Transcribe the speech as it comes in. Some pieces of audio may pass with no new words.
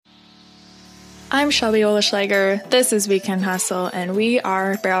I'm Shelby Oleschlager. This is Weekend Hustle, and we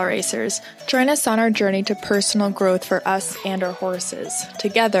are barrel racers. Join us on our journey to personal growth for us and our horses.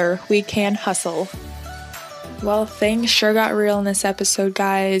 Together, we can hustle. Well, things sure got real in this episode,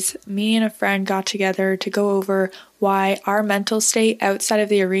 guys. Me and a friend got together to go over why our mental state outside of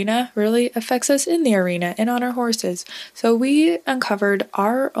the arena really affects us in the arena and on our horses. So we uncovered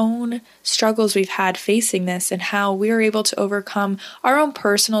our own struggles we've had facing this and how we were able to overcome our own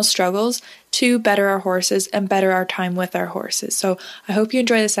personal struggles to better our horses and better our time with our horses. So I hope you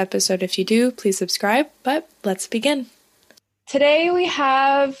enjoy this episode. If you do, please subscribe, but let's begin. Today we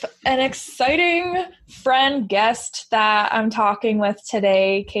have an exciting friend guest that I'm talking with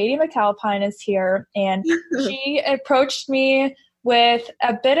today. Katie McAlpine is here, and she approached me with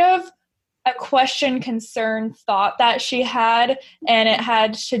a bit of a question, concern, thought that she had, and it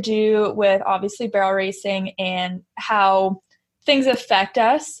had to do with obviously barrel racing and how things affect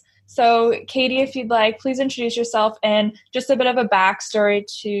us. So Katie, if you'd like, please introduce yourself and just a bit of a backstory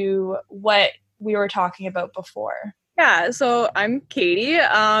to what we were talking about before. Yeah, so I'm Katie,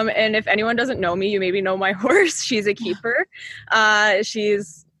 and if anyone doesn't know me, you maybe know my horse. She's a keeper.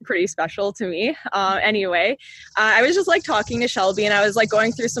 She's pretty special to me. Anyway, I was just talking to Shelby, and I was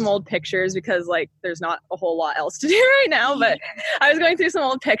going through some old pictures because there's not a whole lot else to do right now, but I was going through some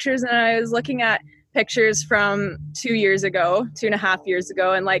old pictures, and I was looking at pictures from 2.5 years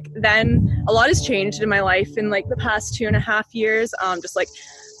ago, and then a lot has changed in my life in the past 2.5 years, just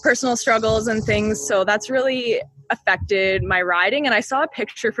personal struggles and things. So that's really affected my riding. And I saw a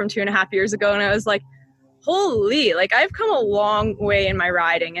picture from 2.5 years ago, and I was like, holy, I've come a long way in my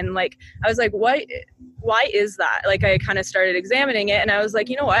riding. And I was like, why is that? I kind of started examining it, and I was like,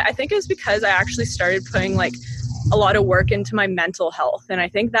 you know what? I think it's because I actually started putting a lot of work into my mental health. And I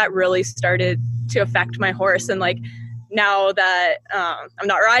think that really started to affect my horse. And now that I'm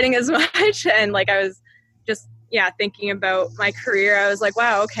not riding as much, and I was just thinking about my career, I was like,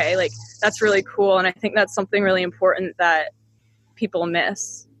 wow, okay, that's really cool. And I think that's something really important that people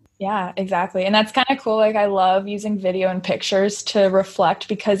miss. Yeah, exactly. And that's kind of cool. I love using video and pictures to reflect,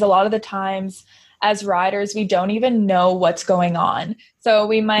 because a lot of the times as riders, we don't even know what's going on. So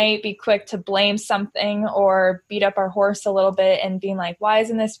we might be quick to blame something or beat up our horse a little bit and being like, why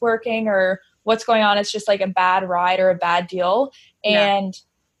isn't this working? Or what's going on? It's just a bad ride or a bad deal. Yeah. And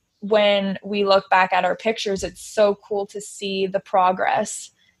when we look back at our pictures, it's so cool to see the progress.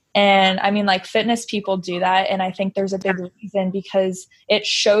 And I mean, fitness people do that. And I think there's a big reason, because it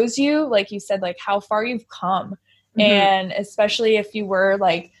shows you, like you said, how far you've come. Mm-hmm. And especially if you were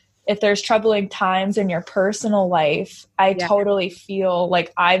if there's troubling times in your personal life, I totally feel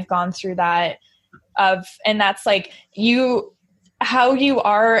I've gone through that and that's how you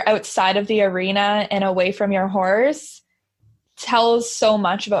are outside of the arena and away from your horse tells so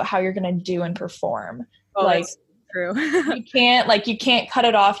much about how you're going to do and perform. That's true. you can't cut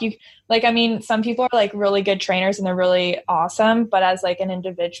it off. Some people are really good trainers and they're really awesome, but as an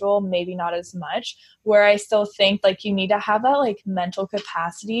individual, maybe not as much, where I still think you need to have that mental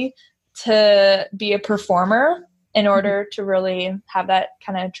capacity to be a performer in order to really have that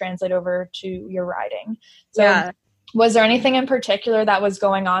kind of translate over to your riding. So was there anything in particular that was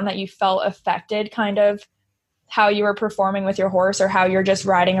going on that you felt affected kind of how you were performing with your horse, or how you're just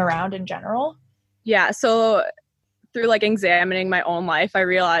riding around in general? Yeah. So through examining my own life, I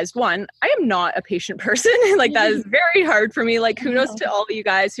realized, one, I am not a patient person. That is very hard for me. Kudos to all of you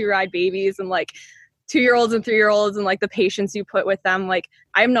guys who ride babies and 2-year-olds and 3-year-olds and the patience you put with them.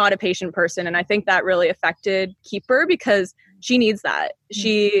 I'm not a patient person. And I think that really affected Keeper, because she needs that.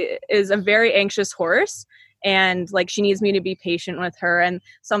 She is a very anxious horse. And she needs me to be patient with her. And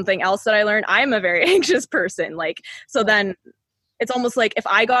something else that I learned, I'm a very anxious person. So then it's almost if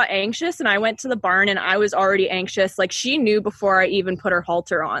I got anxious and I went to the barn and I was already anxious, she knew before I even put her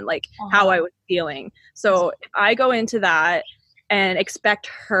halter on, how I was feeling. So if I go into that and expect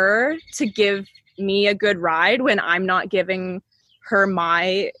her to give me a good ride when I'm not giving her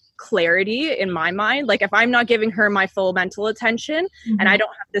my clarity in my mind, if I'm not giving her my full mental attention, and I don't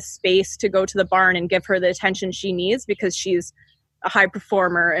have the space to go to the barn and give her the attention she needs because she's a high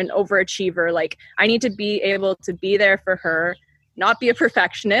performer and overachiever, I need to be able to be there for her, not be a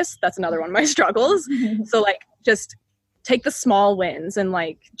perfectionist. That's another one of my struggles. So just take the small wins and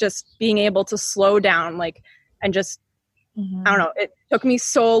just being able to slow down, and just I don't know, it took me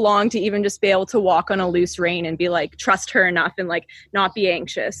so long to even just be able to walk on a loose rein and be trust her enough and not be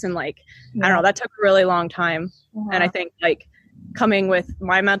anxious. And I don't know, that took a really long time. And I think coming with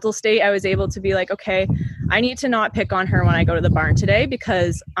my mental state, I was able to be okay, I need to not pick on her when I go to the barn today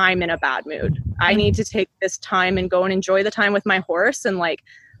because I'm in a bad mood. I need to take this time and go and enjoy the time with my horse and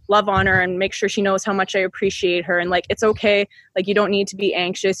love on her and make sure she knows how much I appreciate her. And like, it's okay. Like, you don't need to be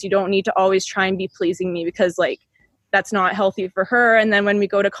anxious. You don't need to always try and be pleasing me, because like, that's not healthy for her. And then when we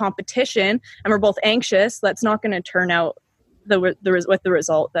go to competition and we're both anxious, that's not going to turn out with the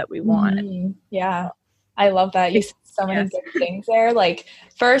result that we want. Mm-hmm. Yeah. I love that. You said so many good things there. Like,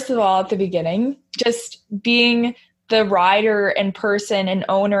 first of all, at the beginning, just being the rider and person and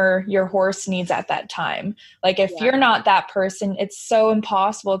owner your horse needs at that time. Like, if you're not that person, it's so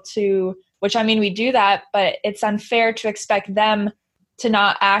impossible to, which I mean, we do that, but it's unfair to expect them to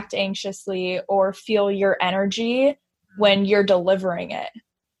not act anxiously or feel your energy when you're delivering it.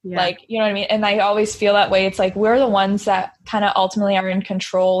 Yeah. Like, you know what I mean? And I always feel that way. It's like, we're the ones that kind of ultimately are in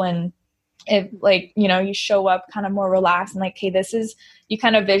control. And if, like, you know, you show up kind of more relaxed and like, hey, this is, you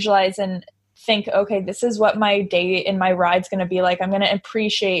kind of visualize and think, okay, this is what my day in my ride's going to be like. I'm going to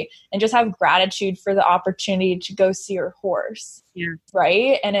appreciate and just have gratitude for the opportunity to go see your horse. Yeah.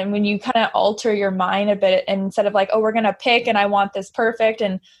 Right. And then when you kind of alter your mind a bit, and instead of like, oh, we're going to pick and I want this perfect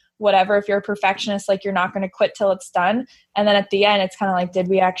and whatever, if you're a perfectionist, like, you're not going to quit till it's done. And then at the end, it's kind of like, did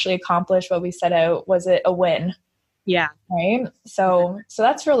we actually accomplish what we set out? Was it a win? Yeah. Right. So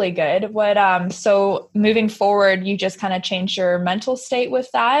that's really good. So moving forward, you just kind of changed your mental state with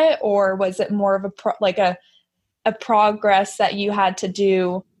that, or was it more of a progress that you had to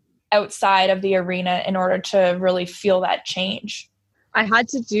do outside of the arena in order to really feel that change? I had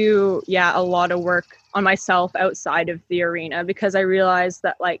to do, a lot of work on myself outside of the arena, because I realized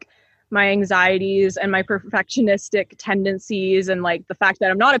that like my anxieties and my perfectionistic tendencies and like the fact that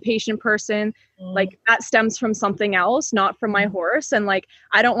I'm not a patient person, like that stems from something else, not from my horse. And like,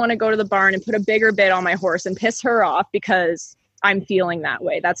 I don't want to go to the barn and put a bigger bit on my horse and piss her off because I'm feeling that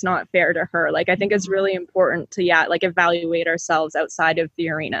way. That's not fair to her. Like, I think it's really important to, like, evaluate ourselves outside of the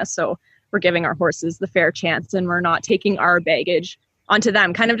arena. So we're giving our horses the fair chance and we're not taking our baggage onto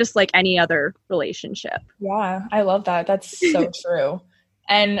them, kind of just like any other relationship. Yeah, I love that. That's so true.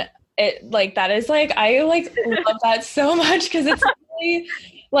 And it, like, that is like, I like love that so much, because it's really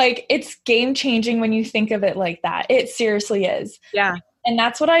like, it's game changing when you think of it like that. It seriously is. Yeah. And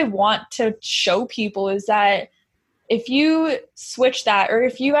that's what I want to show people, is that if you switch that, or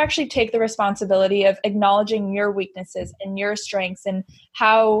if you actually take the responsibility of acknowledging your weaknesses and your strengths and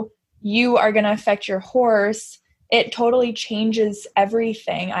how you are going to affect your horse, it totally changes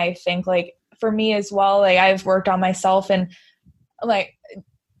everything. I think, like, for me as well, like, I've worked on myself, and like,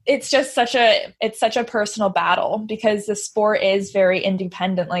 it's just such a personal battle, because the sport is very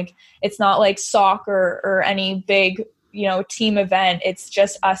independent. Like, it's not like soccer or any big, you know, team event. It's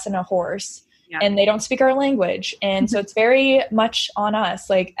just us and a horse, and they don't speak our language. And so it's very much on us.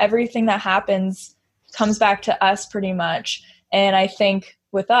 Like, everything that happens comes back to us pretty much. And I think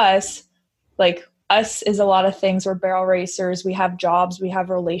with us, like, us is a lot of things. We're barrel racers. We have jobs, we have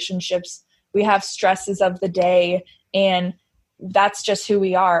relationships, we have stresses of the day, and that's just who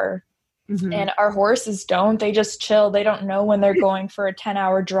we are. Mm-hmm. And our horses don't. They just chill. They don't know when they're going for a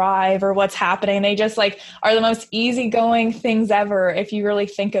 10-hour drive or what's happening. They just like are the most easygoing things ever, if you really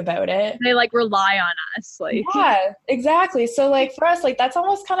think about it. They like rely on us. Like, yeah, exactly. So like for us, like, that's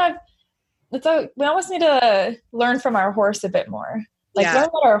almost kind of, we almost need to learn from our horse a bit more. Like, learn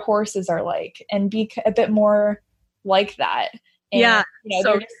what our horses are like and be a bit more like that. And, you know,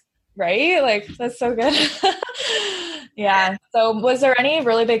 so just, right? Like, that's so good. Yeah. So was there any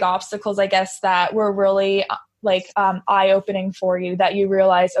really big obstacles, I guess, that were really like eye-opening for you, that you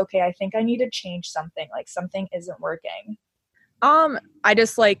realized, okay, I think I need to change something, like something isn't working? I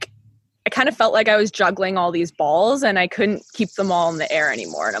just like, I kind of felt like I was juggling all these balls and I couldn't keep them all in the air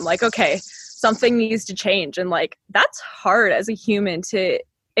anymore. And I'm like, okay, something needs to change. And like, that's hard as a human to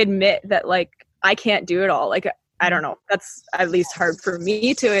admit that like, I can't do it all. Like, I don't know. That's at least hard for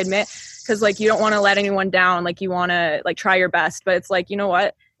me to admit, because like, you don't want to let anyone down. Like, you want to like try your best, but it's like, you know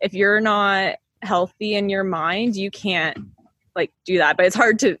what, if you're not healthy in your mind, you can't like do that. But it's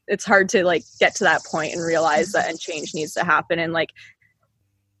hard to like get to that point and realize that and change needs to happen. And like,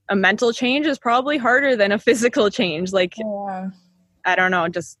 a mental change is probably harder than a physical change. Like, I don't know,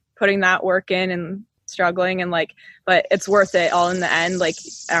 just putting that work in and struggling and like, but it's worth it all in the end. Like,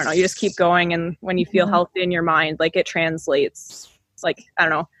 I don't know, you just keep going. And when you feel healthy in your mind, like it translates. It's like, I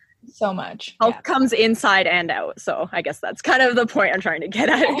don't know, so much health comes inside and out. So I guess that's kind of the point I'm trying to get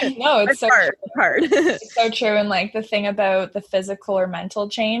at. No, it's so hard. It's hard. It's so true. And like the thing about the physical or mental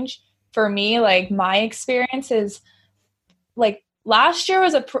change for me, like my experience is like last year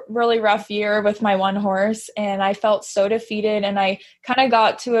was a really rough year with my one horse, and I felt so defeated, and I kind of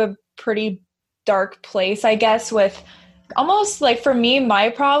got to a pretty dark place, I guess, with almost like, for me,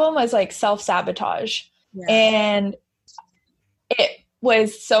 my problem was like self-sabotage. And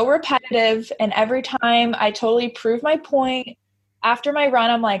was so repetitive. And every time I totally proved my point after my run,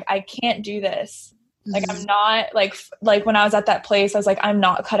 I'm like, I can't do this. Like, I'm not like when I was at that place, I was like, I'm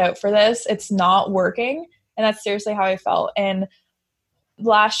not cut out for this. It's not working. And that's seriously how I felt. And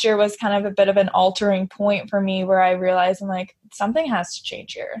last year was kind of a bit of an altering point for me where I realized I'm like, something has to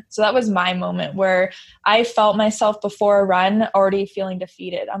change here. So that was my moment where I felt myself before a run already feeling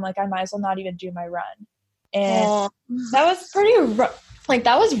defeated. I'm like, I might as well not even do my run. And that was pretty rough. Like,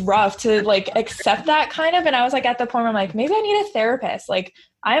 that was rough to like accept that kind of. And I was like at the point where I'm like, maybe I need a therapist. Like,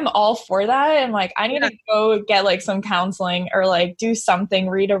 I'm all for that. And like, I need to go get like some counseling or like do something,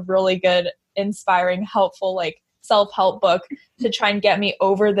 read a really good, inspiring, helpful, like self-help book to try and get me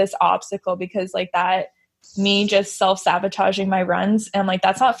over this obstacle, because like that, me just self-sabotaging my runs, and like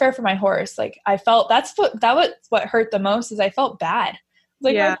that's not fair for my horse. Like, I felt that was what hurt the most, is I felt bad.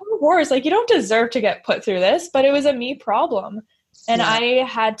 Like, my poor horse, like, you don't deserve to get put through this, but it was a me problem. And I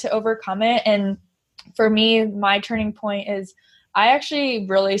had to overcome it. And for me, my turning point is I actually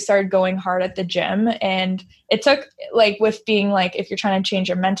really started going hard at the gym. And it took, like, with being like, if you're trying to change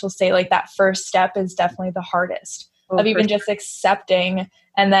your mental state, like that first step is definitely the hardest of even just accepting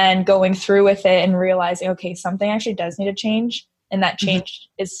and then going through with it and realizing, okay, something actually does need to change. And that change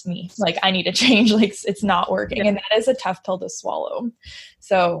is me. Like, I need to change. Like, it's not working. And that is a tough pill to swallow.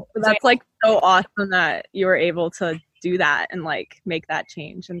 So that's like so awesome that you were able to do that and like make that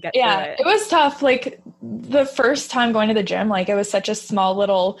change and get through it. It was tough. Like, the first time going to the gym, like, it was such a small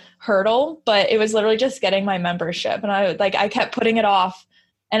little hurdle, but it was literally just getting my membership. And I kept putting it off,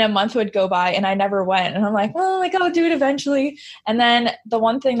 and a month would go by and I never went. And I'm like, well, like, I'll do it eventually. And then the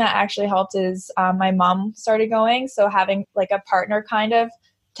one thing that actually helped is my mom started going. So having like a partner kind of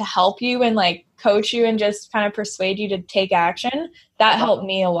to help you and like coach you and just kind of persuade you to take action, that helped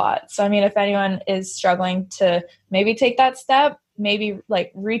me a lot. So, I mean, if anyone is struggling to maybe take that step, maybe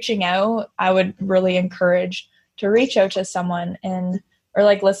like reaching out, I would really encourage to reach out to someone or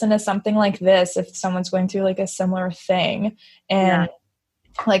like listen to something like this if someone's going through like a similar thing. And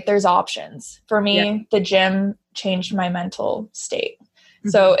like, there's options. For me, the gym changed my mental state.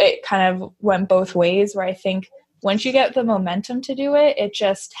 So it kind of went both ways, where I think once you get the momentum to do it, it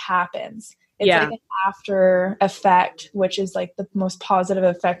just happens. It's like an after effect, which is like the most positive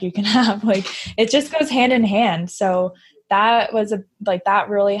effect you can have. Like, it just goes hand in hand. So that was that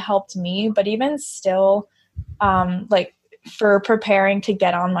really helped me. But even still, like, for preparing to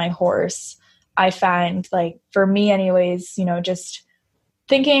get on my horse, I find, like, for me anyways, you know, just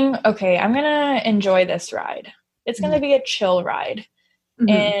thinking, okay, I'm going to enjoy this ride. It's going to be a chill ride.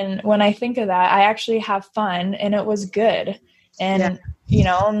 And when I think of that, I actually have fun, and it was good. And, you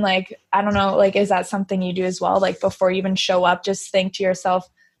know, I'm like, I don't know, like, is that something you do as well? Like, before you even show up, just think to yourself,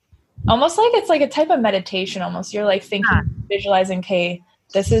 almost like it's like a type of meditation almost. You're like thinking, visualizing, okay,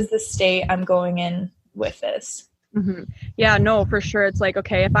 this is the state I'm going in with this. Yeah, no, for sure. It's like,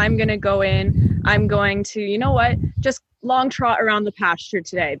 okay, if I'm going to go in, I'm going to, you know what, just long trot around the pasture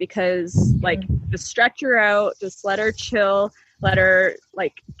today, because like, just stretch her out, just let her chill, let her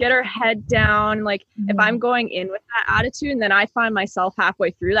like get her head down. Like, if I'm going in with that attitude, and then I find myself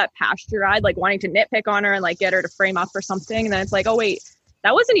halfway through that pasture ride, like wanting to nitpick on her and like get her to frame up or something. And then it's like, oh wait,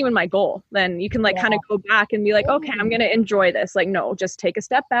 that wasn't even my goal. Then you can like kind of go back and be like, okay, I'm going to enjoy this. Like, no, just take a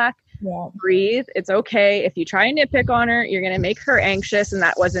step back, breathe. It's okay. If you try and nitpick on her, you're going to make her anxious. And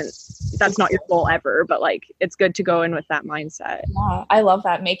that's not your goal ever, but like, it's good to go in with that mindset. Yeah, I love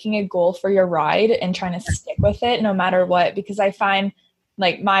that. Making a goal for your ride and trying to stick with it no matter what, because I find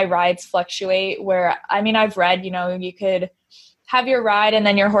like my rides fluctuate where, I mean, I've read, you know, you could have your ride and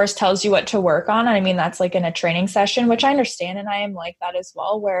then your horse tells you what to work on. And I mean, that's like in a training session, which I understand. And I am like that as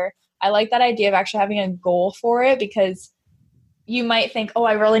well, where I like that idea of actually having a goal for it, because you might think, oh,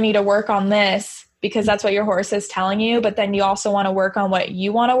 I really need to work on this because that's what your horse is telling you. But then you also want to work on what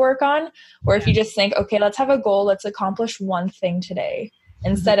you want to work on. Or if you just think, okay, let's have a goal, let's accomplish one thing today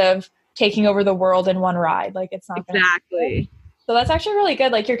instead of taking over the world in one ride. Like, it's not exactly. So that's actually really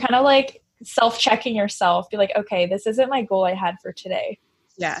good. Like, you're kind of like self-checking yourself, be like, okay, this isn't my goal I had for today.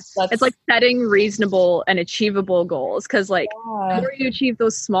 Yeah. It's like setting reasonable and achievable goals. Cause like the more you achieve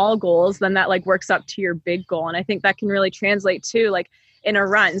those small goals, then that like works up to your big goal. And I think that can really translate to like in a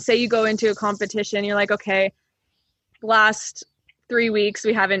run. Say you go into a competition, you're like, okay, last 3 weeks,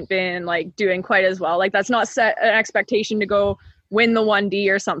 we haven't been like doing quite as well. Like, that's not set an expectation to go win the 1D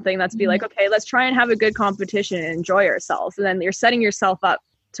or something. That's be like, okay, let's try and have a good competition and enjoy ourselves. And then you're setting yourself up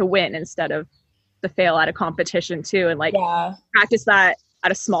to win instead of to fail at a competition too. And like practice that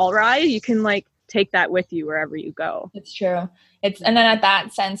at a small ride. You can like take that with you wherever you go. It's true. And then at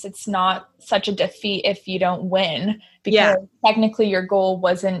that sense, it's not such a defeat if you don't win, because technically your goal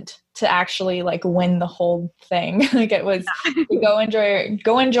wasn't to actually like win the whole thing. Like it was to go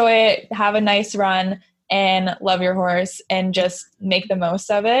enjoy it, have a nice run and love your horse and just make the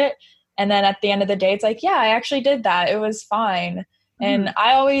most of it. And then at the end of the day, it's like, yeah, I actually did that. It was fine. And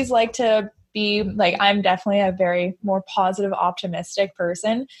I always like to be like, I'm definitely a very more positive, optimistic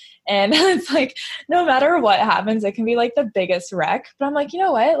person. And it's like, no matter what happens, it can be like the biggest wreck. But I'm like, you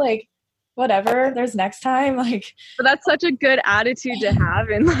know what? Like, whatever, there's next time. Like, but that's such a good attitude to have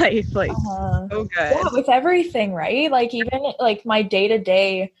in life. Like, so good. Yeah, with everything, right? Like, even like my day to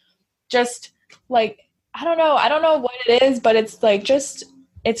day, just like, I don't know what it is, but it's like, just,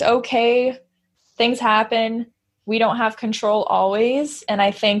 it's okay. Things happen. We don't have control always. And I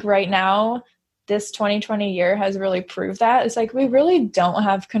think right now, this 2020 year has really proved that. It's like, we really don't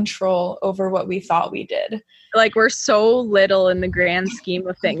have control over what we thought we did. Like, we're so little in the grand scheme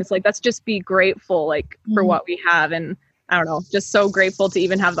of things. Like, let's just be grateful, like, for what we have. And I don't know, just so grateful to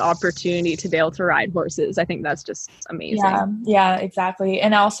even have the opportunity to be able to ride horses. I think that's just amazing. Yeah, exactly.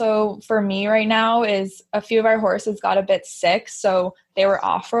 And also for me right now is a few of our horses got a bit sick. So they were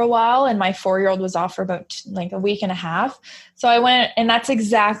off for a while, and my 4-year-old was off for about like a week and a half. So I went, and that's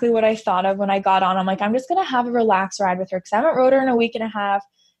exactly what I thought of when I got on. I'm like, I'm just going to have a relaxed ride with her, because I haven't rode her in a week and a half.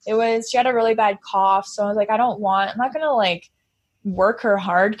 She had a really bad cough. So I was like, I'm not going to like work her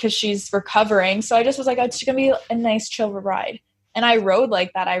hard because she's recovering. So I just was like, oh, it's going to be a nice chill ride. And I rode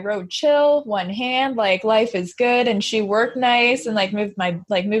like that. I rode chill, one hand, like life is good. And she worked nice and like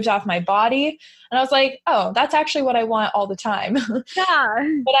moved off my body. And I was like, oh, that's actually what I want all the time.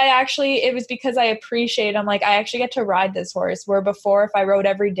 Yeah. But it was because I appreciate, I'm like, I actually get to ride this horse, where before, if I rode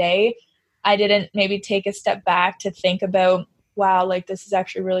every day, I didn't maybe take a step back to think about, wow, like this is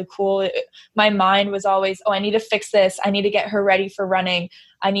actually really cool. My mind was always, oh, I need to fix this. I need to get her ready for running.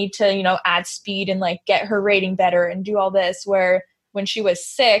 I need to, add speed and like get her rating better and do all this. Where when she was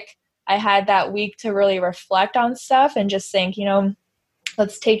sick, I had that week to really reflect on stuff and just think,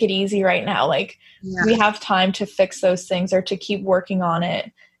 let's take it easy right now. Like we have time to fix those things or to keep working on it.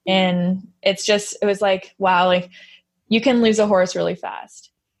 And it was like, wow, like you can lose a horse really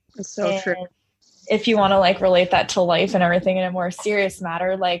fast. It's so true. If you want to like relate that to life and everything in a more serious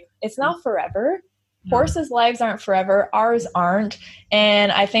matter, like it's not forever. Horses' lives aren't forever. Ours aren't.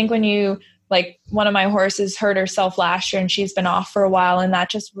 And I think when one of my horses hurt herself last year and she's been off for a while, and that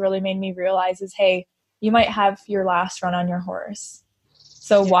just really made me realize is, hey, you might have your last run on your horse.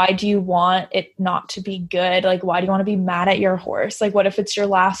 So why do you want it not to be good? Like, why do you want to be mad at your horse? Like, what if it's your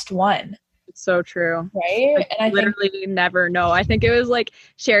last one? It's so true. Right? Like, and I literally never know. I think it was like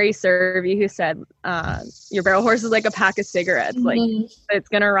Sherry Servey who said, your barrel horse is like a pack of cigarettes. Like it's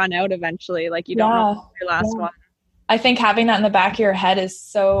going to run out eventually. Like you don't know your last one. I think having that in the back of your head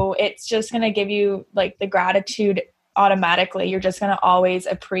it's just going to give you like the gratitude automatically. You're just going to always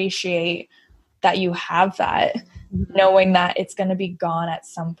appreciate that you have that, knowing that it's going to be gone at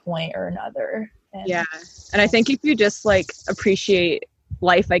some point or another. And I think if you just like appreciate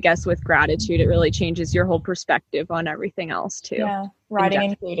life, I guess, with gratitude, it really changes your whole perspective on everything else too. Yeah,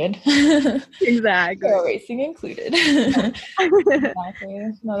 riding included. Exactly. Racing included.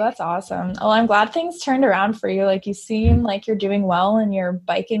 Exactly. No, that's awesome. Well, I'm glad things turned around for you. Like you seem like you're doing well and you're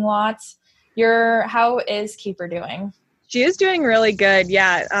biking lots. How is Keeper doing? She is doing really good.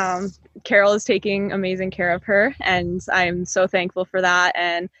 Yeah. Carol is taking amazing care of her, and I'm so thankful for that.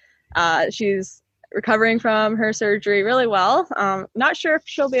 And she's recovering from her surgery really well. Not sure if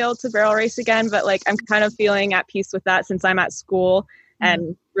she'll be able to barrel race again, but like I'm kind of feeling at peace with that since I'm at school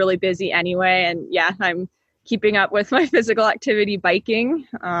and really busy anyway. And I'm keeping up with my physical activity biking.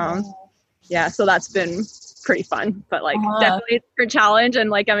 So that's been pretty fun, but like definitely a different challenge. And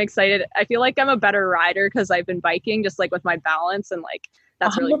like I'm excited. I feel like I'm a better rider because I've been biking just like with my balance, and like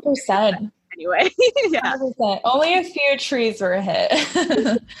that's 100%. Really anyway. 100%. Only a few trees were hit.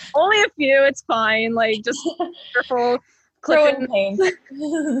 Only a few. It's fine. Like just careful clipping pain.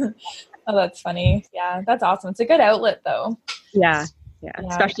 Oh, that's funny. Yeah, that's awesome. It's a good outlet though. Yeah.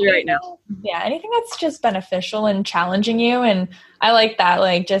 Especially right now. Yeah, anything that's just beneficial and challenging you. And I like that,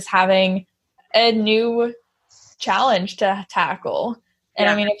 like just having a new challenge to tackle. And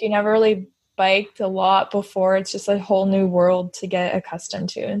I mean, if you never really biked a lot before, it's just a whole new world to get accustomed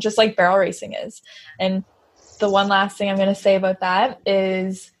to, and just like barrel racing is. And the one last thing I'm going to say about that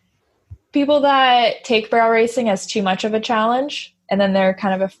is people that take barrel racing as too much of a challenge and then they're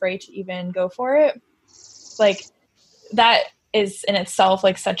kind of afraid to even go for it, like that is in itself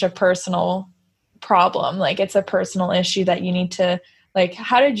like such a personal problem. Like it's a personal issue that you need to Like,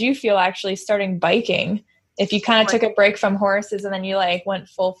 how did you feel actually starting biking? If you kind of took a break from horses and then you like went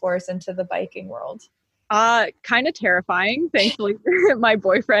full force into the biking world? Kind of terrifying. Thankfully, my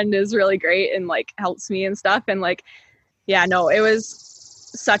boyfriend is really great and like helps me and stuff. And like, yeah, no, it was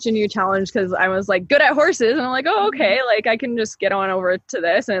such a new challenge because I was like good at horses and I'm like, oh, okay, like I can just get on over to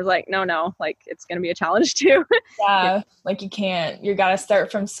this. And it's like, no, like it's going to be a challenge too. Yeah. Like you got to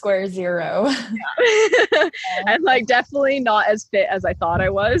start from square zero. Yeah. And like definitely not as fit as I thought I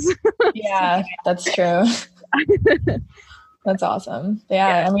was. Yeah, that's true. That's awesome.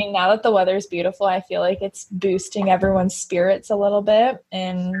 Yeah. I mean, now that the weather's beautiful, I feel like it's boosting everyone's spirits a little bit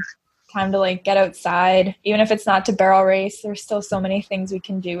and time to like get outside. Even if it's not to barrel race, there's still so many things we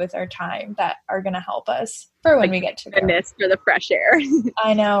can do with our time that are going to help us for when we get to goodness for the fresh air.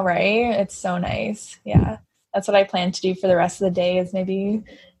 I know, right? It's so nice. Yeah. That's what I plan to do for the rest of the day is maybe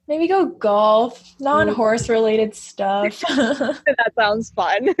go golf, non-horse related stuff. That sounds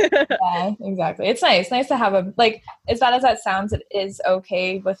fun. Yeah, exactly. It's nice to have a, like, as bad as that sounds, it is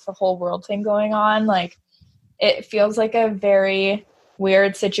okay with the whole world thing going on. Like, it feels like a very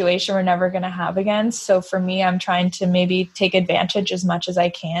weird situation we're never going to have again. So for me, I'm trying to maybe take advantage as much as I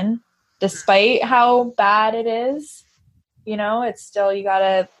can, despite how bad it is. You know, it's still, you got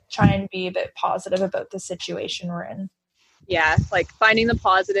to try and be a bit positive about the situation we're in. Yeah, like finding the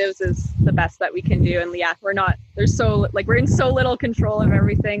positives is the best that we can do. And yeah, we're in so little control of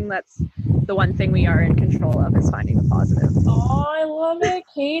everything. That's the one thing we are in control of is finding the positive. Oh, I love it,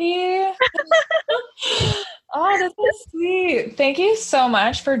 Katie. Oh, this is sweet. Thank you so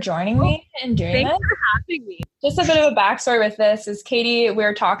much for joining me and doing this. Thanks for having me. Just a bit of a backstory with this is Katie, we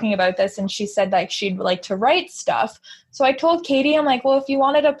were talking about this and she said like she'd like to write stuff. So I told Katie, I'm like, well, if you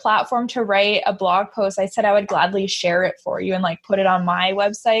wanted a platform to write a blog post, I said I would gladly share it for you and like put it on my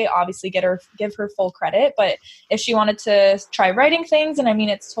website, obviously give her full credit. But if she wanted to try writing things, and I mean,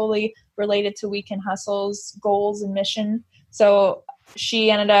 it's totally related to We Can Hustle's goals and mission. So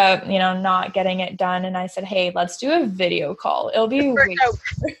she ended up, not getting it done. And I said, hey, let's do a video call. It'll be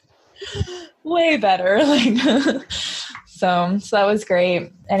way better. Like, so that was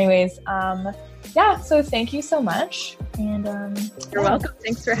great. Anyways, yeah, so thank you so much. And you're welcome.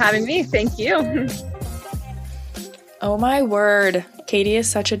 Thanks for having me. Thank you. Oh my word. Katie is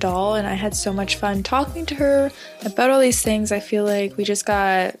such a doll, and I had so much fun talking to her about all these things. I feel like we just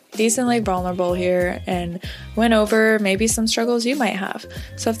got decently vulnerable here and went over maybe some struggles you might have.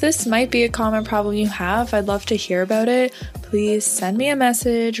 So if this might be a common problem you have, I'd love to hear about it. Please send me a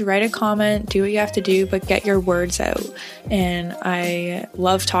message, write a comment, do what you have to do, but get your words out. And I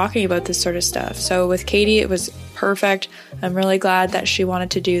love talking about this sort of stuff. So with Katie, it was perfect. I'm really glad that she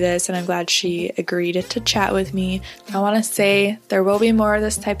wanted to do this, and I'm glad she agreed to chat with me. I want to say there will be more of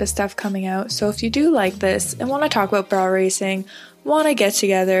this type of stuff coming out. So if you do like this and want to talk about barrel racing, want to get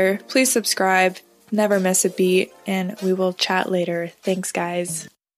together, please subscribe, never miss a beat, and we will chat later. Thanks, guys.